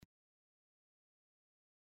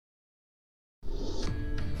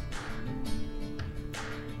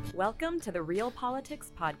Welcome to the Real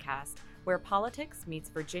Politics Podcast, where politics meets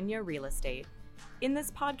Virginia real estate. In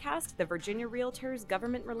this podcast, the Virginia Realtors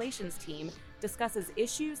Government Relations team discusses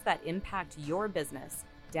issues that impact your business,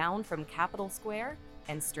 down from Capitol Square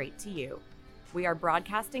and straight to you. We are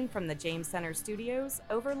broadcasting from the James Center Studios,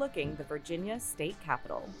 overlooking the Virginia State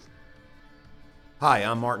Capitol. Hi,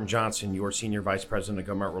 I'm Martin Johnson, your Senior Vice President of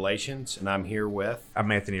Government Relations, and I'm here with...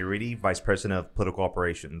 I'm Anthony Reedy, Vice President of Political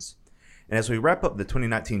Operations. And as we wrap up the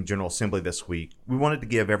 2019 General Assembly this week, we wanted to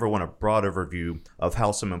give everyone a broad overview of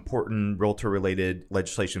how some important realtor-related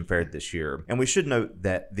legislation fared this year. And we should note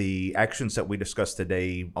that the actions that we discussed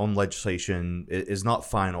today on legislation is not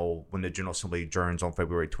final when the General Assembly adjourns on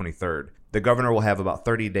February 23rd. The governor will have about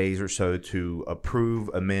 30 days or so to approve,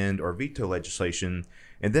 amend, or veto legislation,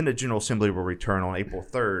 and then the General Assembly will return on April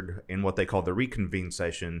 3rd in what they call the reconvene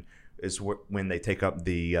session, is when they take up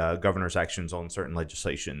the governor's actions on certain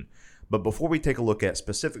legislation. But before we take a look at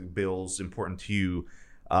specific bills important to you,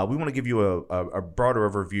 we want to give you a broader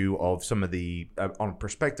overview of some of the, on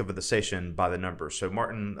perspective of the session by the numbers. So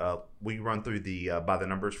Martin, will you run through the by the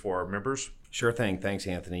numbers for our members? Sure thing. Thanks,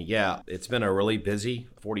 Anthony. Yeah, it's been a really busy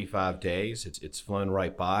 45 days. It's flown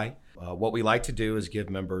right by. What we like to do is give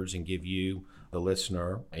members and give you, the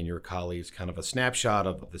listener, and your colleagues kind of a snapshot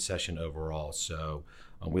of the session overall. So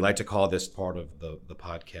we like to call this part of the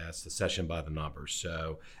podcast the session by the numbers.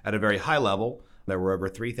 So at a very high level, there were over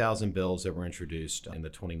 3,000 bills that were introduced in the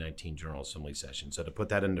 2019 General Assembly session. So to put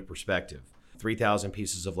that into perspective, 3,000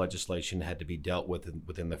 pieces of legislation had to be dealt with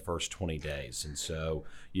within the first 20 days. And so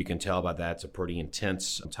you can tell by that it's a pretty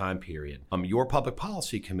intense time period. Your Public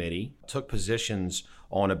Policy Committee took positions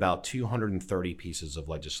on about 230 pieces of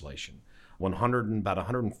legislation. About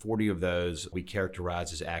 140 of those we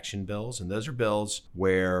characterize as action bills, and those are bills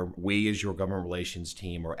where we as your government relations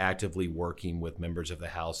team are actively working with members of the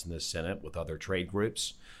House and the Senate, with other trade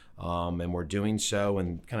groups, and we're doing so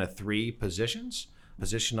in kind of three positions.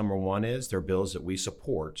 Position number one is they're bills that we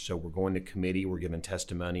support, so we're going to committee, we're giving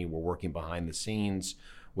testimony, we're working behind the scenes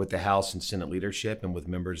with the House and Senate leadership and with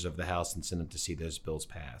members of the House and Senate to see those bills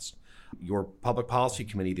passed. Your Public Policy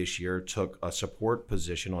Committee this year took a support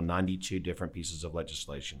position on 92 different pieces of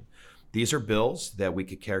legislation. These are bills that we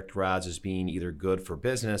could characterize as being either good for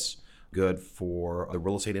business, good for the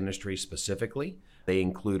real estate industry specifically. They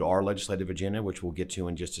include our legislative agenda, which we'll get to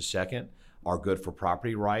in just a second, are good for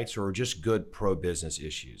property rights, or just good pro-business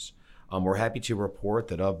issues. We're happy to report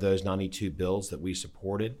that of those 92 bills that we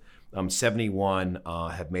supported, 71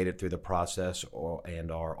 have made it through the process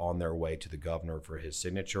and are on their way to the governor for his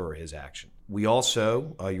signature or his action. We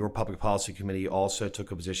also, your Public Policy Committee also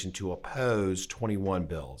took a position to oppose 21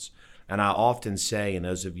 bills. And I often say, and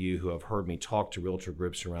those of you who have heard me talk to realtor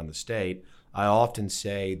groups around the state, I often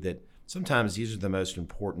say that sometimes these are the most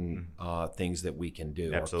important things that we can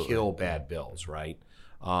do. Absolutely. Or kill bad bills, right?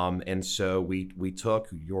 And so we took,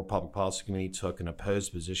 your Public Policy Committee took an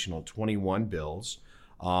opposed position on 21 bills.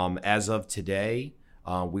 As of today,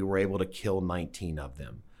 we were able to kill 19 of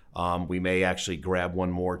them. We may actually grab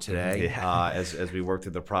one more today as we work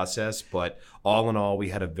through the process. But all in all, we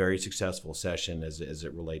had a very successful session as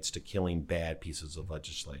it relates to killing bad pieces of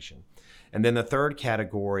legislation. And then the third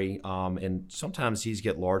category, and sometimes these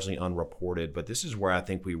get largely unreported, but this is where I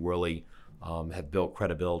think we really have built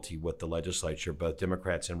credibility with the legislature. Both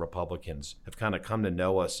Democrats and Republicans have kind of come to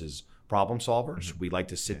know us as problem solvers. Mm-hmm. We like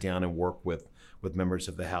to sit down and work with members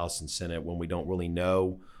of the House and Senate when we don't really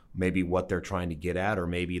know maybe what they're trying to get at, or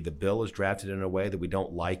maybe the bill is drafted in a way that we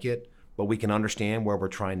don't like it, but we can understand where we're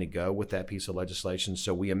trying to go with that piece of legislation,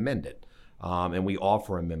 so we amend it. And we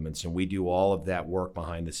offer amendments, and we do all of that work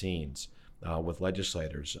behind the scenes with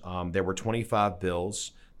legislators. There were 25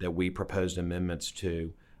 bills that we proposed amendments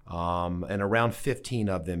to, and around 15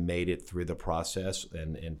 of them made it through the process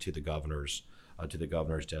and to the governor's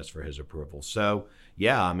desk for his approval. So,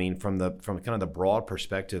 yeah, I mean, from kind of the broad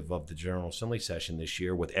perspective of the General Assembly session this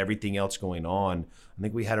year, with everything else going on, I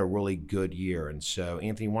think we had a really good year. And so,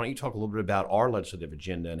 Anthony, why don't you talk a little bit about our legislative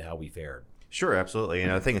agenda and how we fared? Sure, absolutely.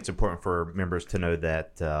 And I think it's important for members to know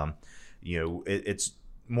that, it's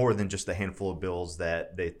more than just a handful of bills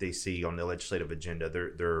that they see on the legislative agenda.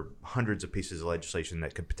 There are hundreds of pieces of legislation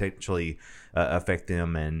that could potentially affect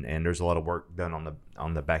them, and there's a lot of work done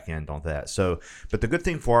on the back end on that. So, but the good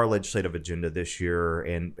thing for our legislative agenda this year,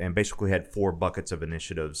 and basically had 4 buckets of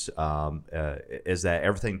initiatives, is that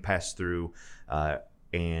everything passed through,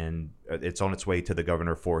 and it's on its way to the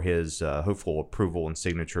governor for his hopeful approval and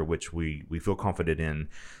signature, which we feel confident in.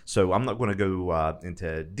 So I'm not going to go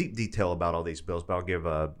into deep detail about all these bills, but I'll give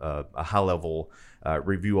a high-level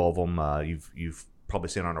review of them. You've probably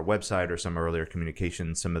seen on our website or some earlier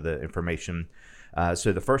communication, some of the information.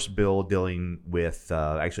 So the first bill dealing with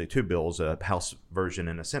actually two bills, a House version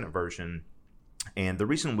and a Senate version. And the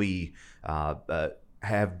reason we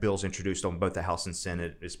have bills introduced on both the House and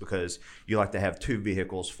Senate is because you like to have two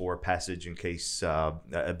vehicles for passage in case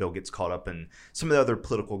a bill gets caught up in some of the other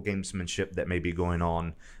political gamesmanship that may be going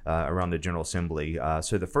on around the General Assembly.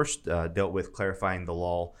 So the first dealt with clarifying the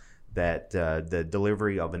law that the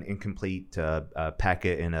delivery of an incomplete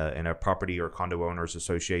packet in a property or condo owners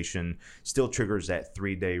association still triggers that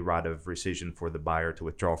 3-day right of rescission for the buyer to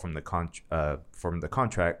withdraw from the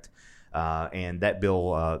contract. And that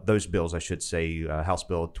bill, those bills, I should say, House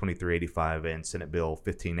Bill 2385 and Senate Bill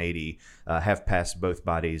 1580, have passed both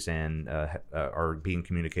bodies and are being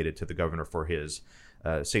communicated to the governor for his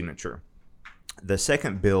signature. The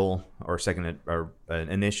second bill, or second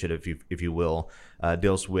initiative, if you will,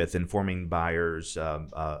 deals with informing buyers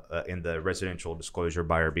in the residential disclosure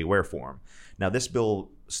buyer beware form. Now, this bill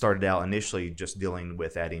started out initially just dealing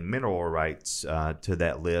with adding mineral rights to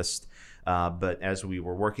that list, but as we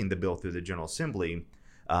were working the bill through the General Assembly,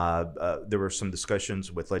 there were some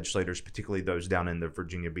discussions with legislators, particularly those down in the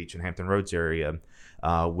Virginia Beach and Hampton Roads area,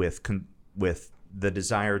 with the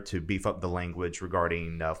desire to beef up the language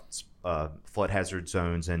regarding flood hazard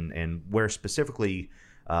zones and where specifically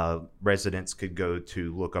residents could go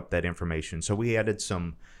to look up that information. So we added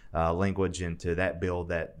some language into that bill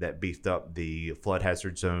that beefed up the flood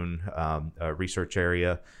hazard zone research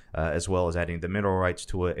area, as well as adding the mineral rights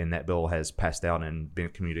to it, and that bill has passed out and been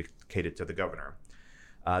communicated to the governor.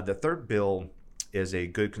 The third bill is a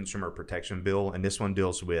good consumer protection bill, and this one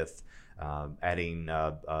deals with adding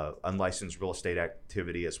unlicensed real estate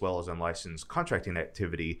activity as well as unlicensed contracting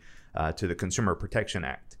activity to the Consumer Protection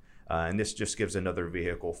Act. And this just gives another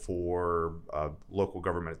vehicle for local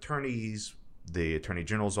government attorneys, the Attorney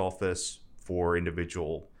General's office, for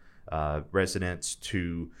individual residents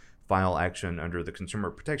to file action under the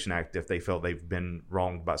Consumer Protection Act if they feel they've been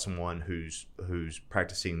wronged by someone who's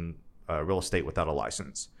practicing real estate without a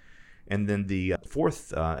license. And then the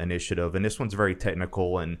fourth initiative, and this one's very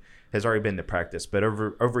technical and has already been the practice, but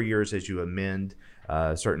over years as you amend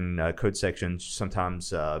certain code sections,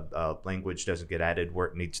 sometimes language doesn't get added where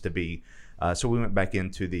it needs to be. So we went back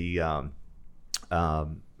into the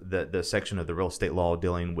section of the real estate law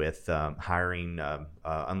dealing with hiring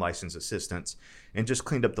unlicensed assistants, and just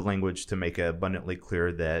cleaned up the language to make it abundantly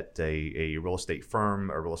clear that a real estate firm,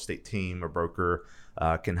 a real estate team, or broker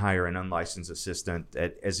can hire an unlicensed assistant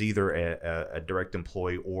as either a direct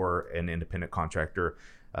employee or an independent contractor.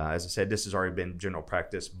 As I said, this has already been general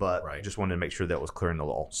practice, but just wanted to make sure that was clear in the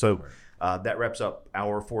law. So that wraps up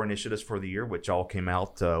our 4 initiatives for the year, which all came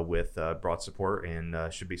out with broad support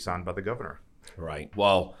and should be signed by the governor. Right.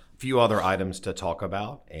 Well, a few other items to talk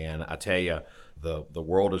about, and I tell you, the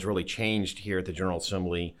world has really changed here at the General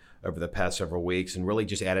Assembly over the past several weeks, and really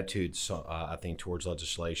just attitudes, I think, towards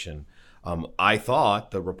legislation. I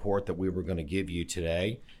thought the report that we were going to give you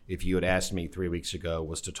today, if you had asked me 3 weeks ago,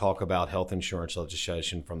 was to talk about health insurance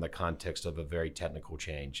legislation from the context of a very technical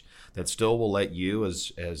change that still will let you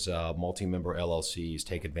as multi-member LLCs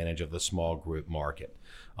take advantage of the small group market.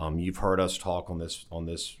 You've heard us talk on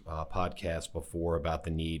this podcast before about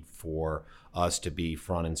the need for us to be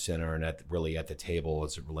front and center and really at the table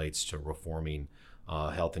as it relates to reforming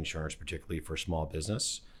health insurance, particularly for small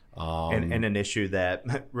business. And an issue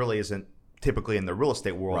that really isn't typically in the real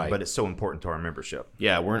estate world, but it's so important to our membership.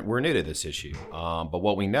 Yeah, we're new to this issue. But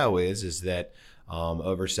what we know is that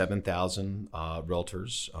over 7,000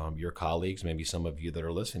 realtors, your colleagues, maybe some of you that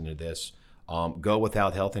are listening to this, go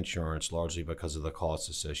without health insurance largely because of the costs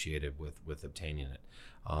associated with obtaining it.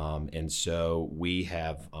 And so we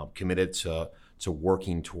have committed to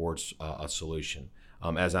working towards a solution.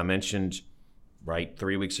 As I mentioned,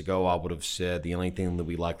 3 weeks ago, I would have said the only thing that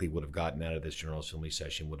we likely would have gotten out of this General Assembly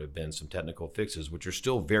session would have been some technical fixes, which are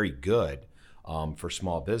still very good for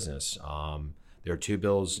small business. There are 2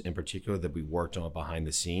 bills in particular that we worked on behind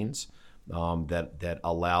the scenes that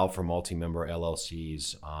allow for multi-member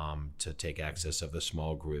LLCs to take access of the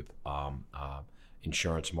small group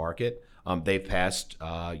insurance market. They've passed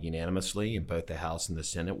unanimously in both the House and the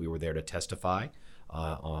Senate. We were there to testify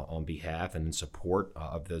on behalf and in support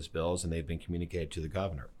of those bills, and they've been communicated to the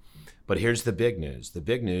governor. But here's the big news. The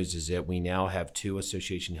big news is that we now have 2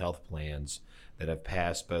 association health plans that have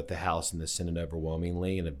passed both the House and the Senate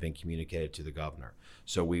overwhelmingly and have been communicated to the governor.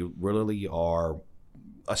 So we really are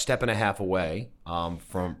a step and a half away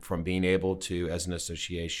from being able to, as an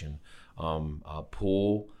association,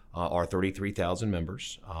 pool our 33,000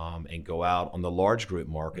 members and go out on the large group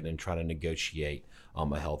market and try to negotiate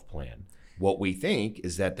a health plan. What we think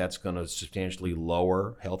is that that's going to substantially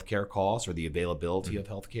lower healthcare costs or the availability of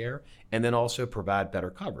healthcare, and then also provide better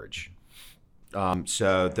coverage.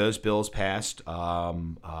 So those bills passed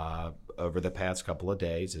over the past couple of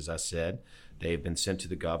days. As I said, they've been sent to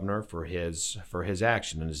the governor for his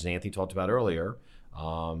action. And as Anthony talked about earlier,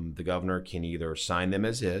 the governor can either sign them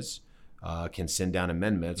as is, can send down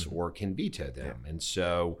amendments, or can veto them. And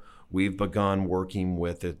so we've begun working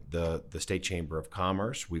with the State Chamber of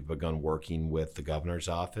Commerce. We've begun working with the governor's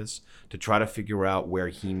office to try to figure out where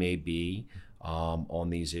he may be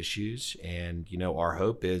on these issues. And, our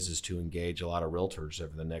hope is to engage a lot of realtors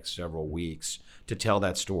over the next several weeks to tell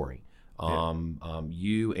that story.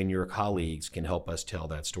 You and your colleagues can help us tell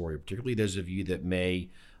that story, particularly those of you that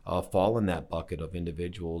may fall in that bucket of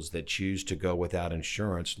individuals that choose to go without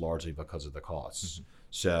insurance largely because of the costs.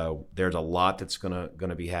 So there's a lot that's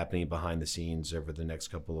gonna be happening behind the scenes over the next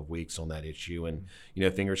couple of weeks on that issue, and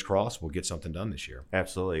fingers crossed we'll get something done this year.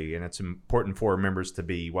 Absolutely, and it's important for members to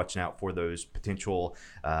be watching out for those potential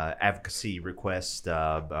advocacy requests,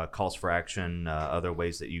 calls for action, other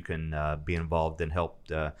ways that you can be involved and help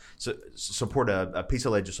support a piece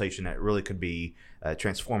of legislation that really could be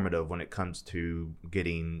transformative when it comes to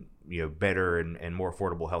getting better and more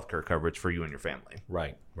affordable healthcare coverage for you and your family.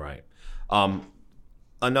 Right.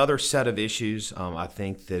 Another set of issues I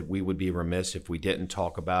think that we would be remiss if we didn't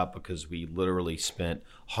talk about, because we literally spent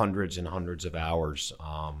hundreds and hundreds of hours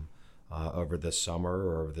over the summer,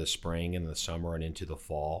 or over the spring and the summer and into the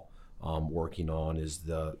fall, working on, is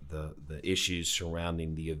the issues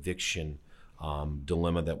surrounding the eviction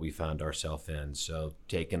dilemma that we found ourselves in. So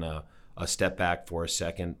taking a step back for a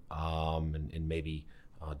second and maybe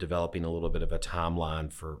developing a little bit of a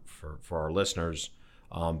timeline for our listeners.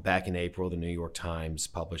 Back in April, the New York Times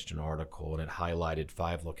published an article, and it highlighted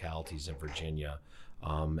 5 localities in Virginia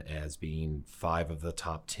as being 5 of the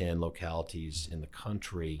top 10 localities in the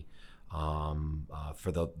country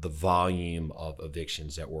for the volume of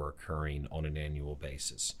evictions that were occurring on an annual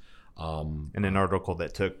basis. And an article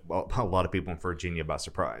that took a lot of people in Virginia by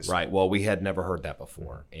surprise. Right. Well, we had never heard that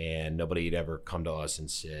before, and nobody had ever come to us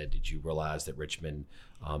and said, "Did you realize that Richmond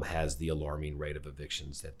has the alarming rate of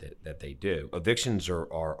evictions that they do?" Evictions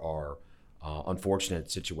are unfortunate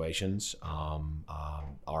situations.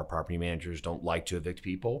 Our property managers don't like to evict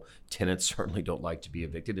people. Tenants certainly don't like to be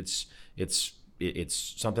evicted.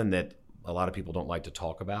 It's something that a lot of people don't like to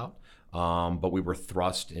talk about. But we were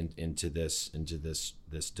thrust into this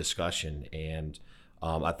discussion, and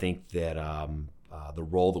I think that the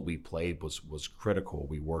role that we played was critical.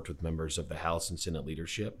 We worked with members of the House and Senate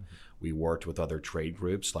leadership. We worked with other trade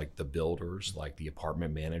groups like the builders, like the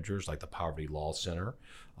apartment managers, like the Poverty Law Center,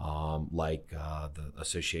 like the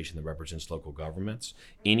association that represents local governments.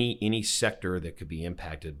 Any sector that could be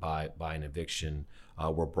impacted by an eviction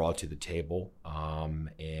were brought to the table,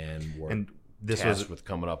 and were this was with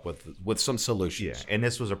coming up with some solutions. Yeah, and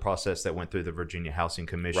this was a process that went through the Virginia Housing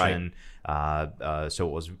Commission. Right. So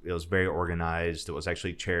it was very organized. It was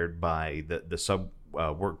actually chaired by the sub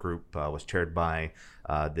work group was chaired by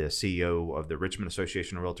the CEO of the Richmond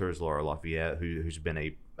Association of Realtors, Laura Lafayette, who's been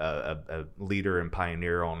a leader and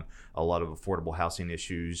pioneer on a lot of affordable housing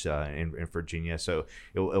issues in Virginia. So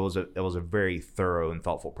it was a very thorough and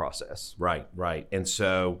thoughtful process. Right. And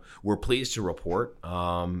so we're pleased to report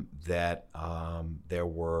that there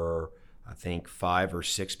were, I think, 5 or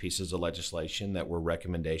 6 pieces of legislation that were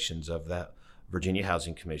recommendations of that Virginia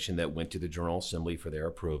Housing Commission that went to the General Assembly for their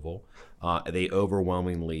approval. They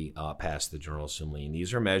overwhelmingly passed the General Assembly, and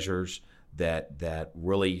these are measures that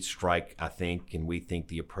really strike, I think, and we think,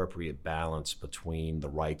 the appropriate balance between the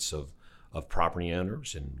rights of property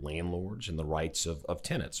owners and landlords and the rights of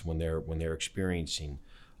tenants when they're experiencing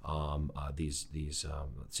these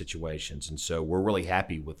situations. And so we're really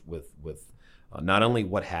happy with not only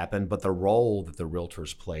what happened, but the role that the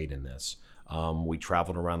realtors played in this. We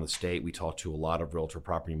traveled around the state. We talked to a lot of realtor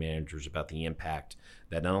property managers about the impact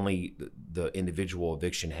that not only the individual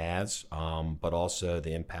eviction has, but also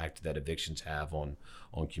the impact that evictions have on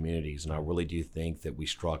communities. And I really do think that we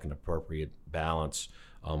struck an appropriate balance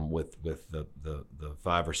with the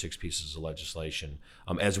 5 or 6 pieces of legislation.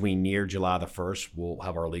 As we near July the 1st, we'll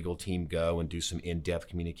have our legal team go and do some in-depth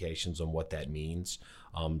communications on what that means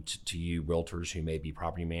to you realtors who may be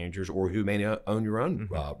property managers or who may own your own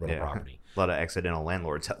rental property. A lot of accidental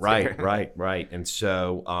landlords out there. Right. And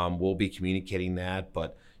so we'll be communicating that.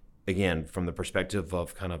 But again, from the perspective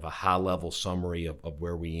of kind of a high-level summary of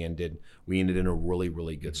where we ended in a really,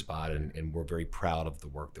 really good spot, and we're very proud of the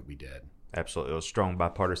work that we did. Absolutely. It was strong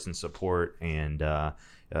bipartisan support, and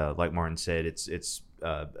like Martin said, it's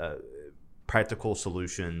practical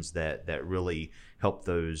solutions that really help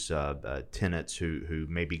those tenants who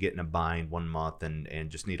may be getting a bind 1 month and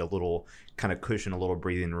just need a little kind of cushion, a little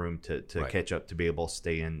breathing room to catch up, to be able to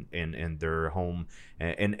stay in their home.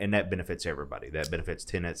 And that benefits everybody. That benefits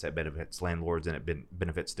tenants, that benefits landlords, and it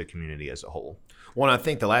benefits the community as a whole. Well, I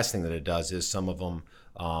think the last thing that it does is some of them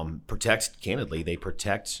they protect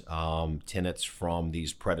tenants from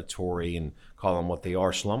these predatory, and call them what they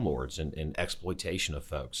are, slumlords and exploitation of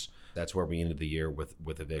folks. That's where we ended the year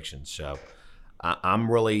with evictions. So I'm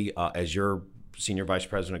really, as your Senior Vice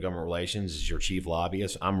President of Government Relations, as your Chief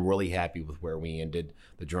Lobbyist, I'm really happy with where we ended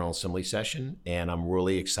the General Assembly session, and I'm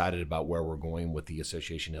really excited about where we're going with the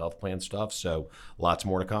Association Health Plan stuff. So lots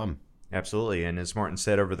more to come. Absolutely. And as Martin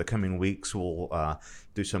said, over the coming weeks, we'll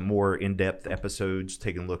do some more in-depth episodes,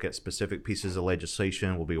 taking a look at specific pieces of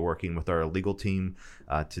legislation. We'll be working with our legal team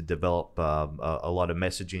to develop a lot of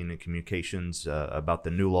messaging and communications about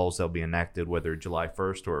the new laws that will be enacted, whether July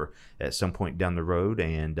 1st or at some point down the road.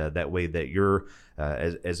 And that way that you're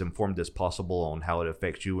as informed as possible on how it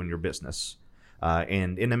affects you and your business.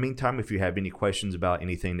 And in the meantime, if you have any questions about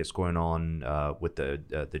anything that's going on with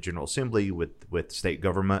the General Assembly, with state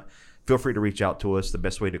government, feel free to reach out to us. The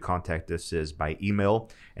best way to contact us is by email,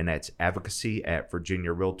 and that's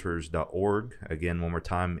advocacy@virginiarealtors.org. Again, one more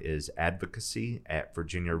time, is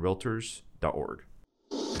advocacy@virginiarealtors.org.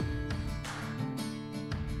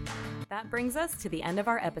 That brings us to the end of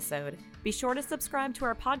our episode. Be sure to subscribe to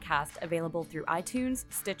our podcast, available through iTunes,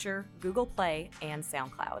 Stitcher, Google Play, and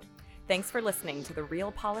SoundCloud. Thanks for listening to the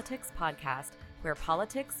Real Politics Podcast, where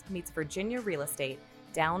politics meets Virginia real estate,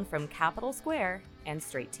 down from Capitol Square and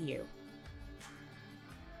straight to you.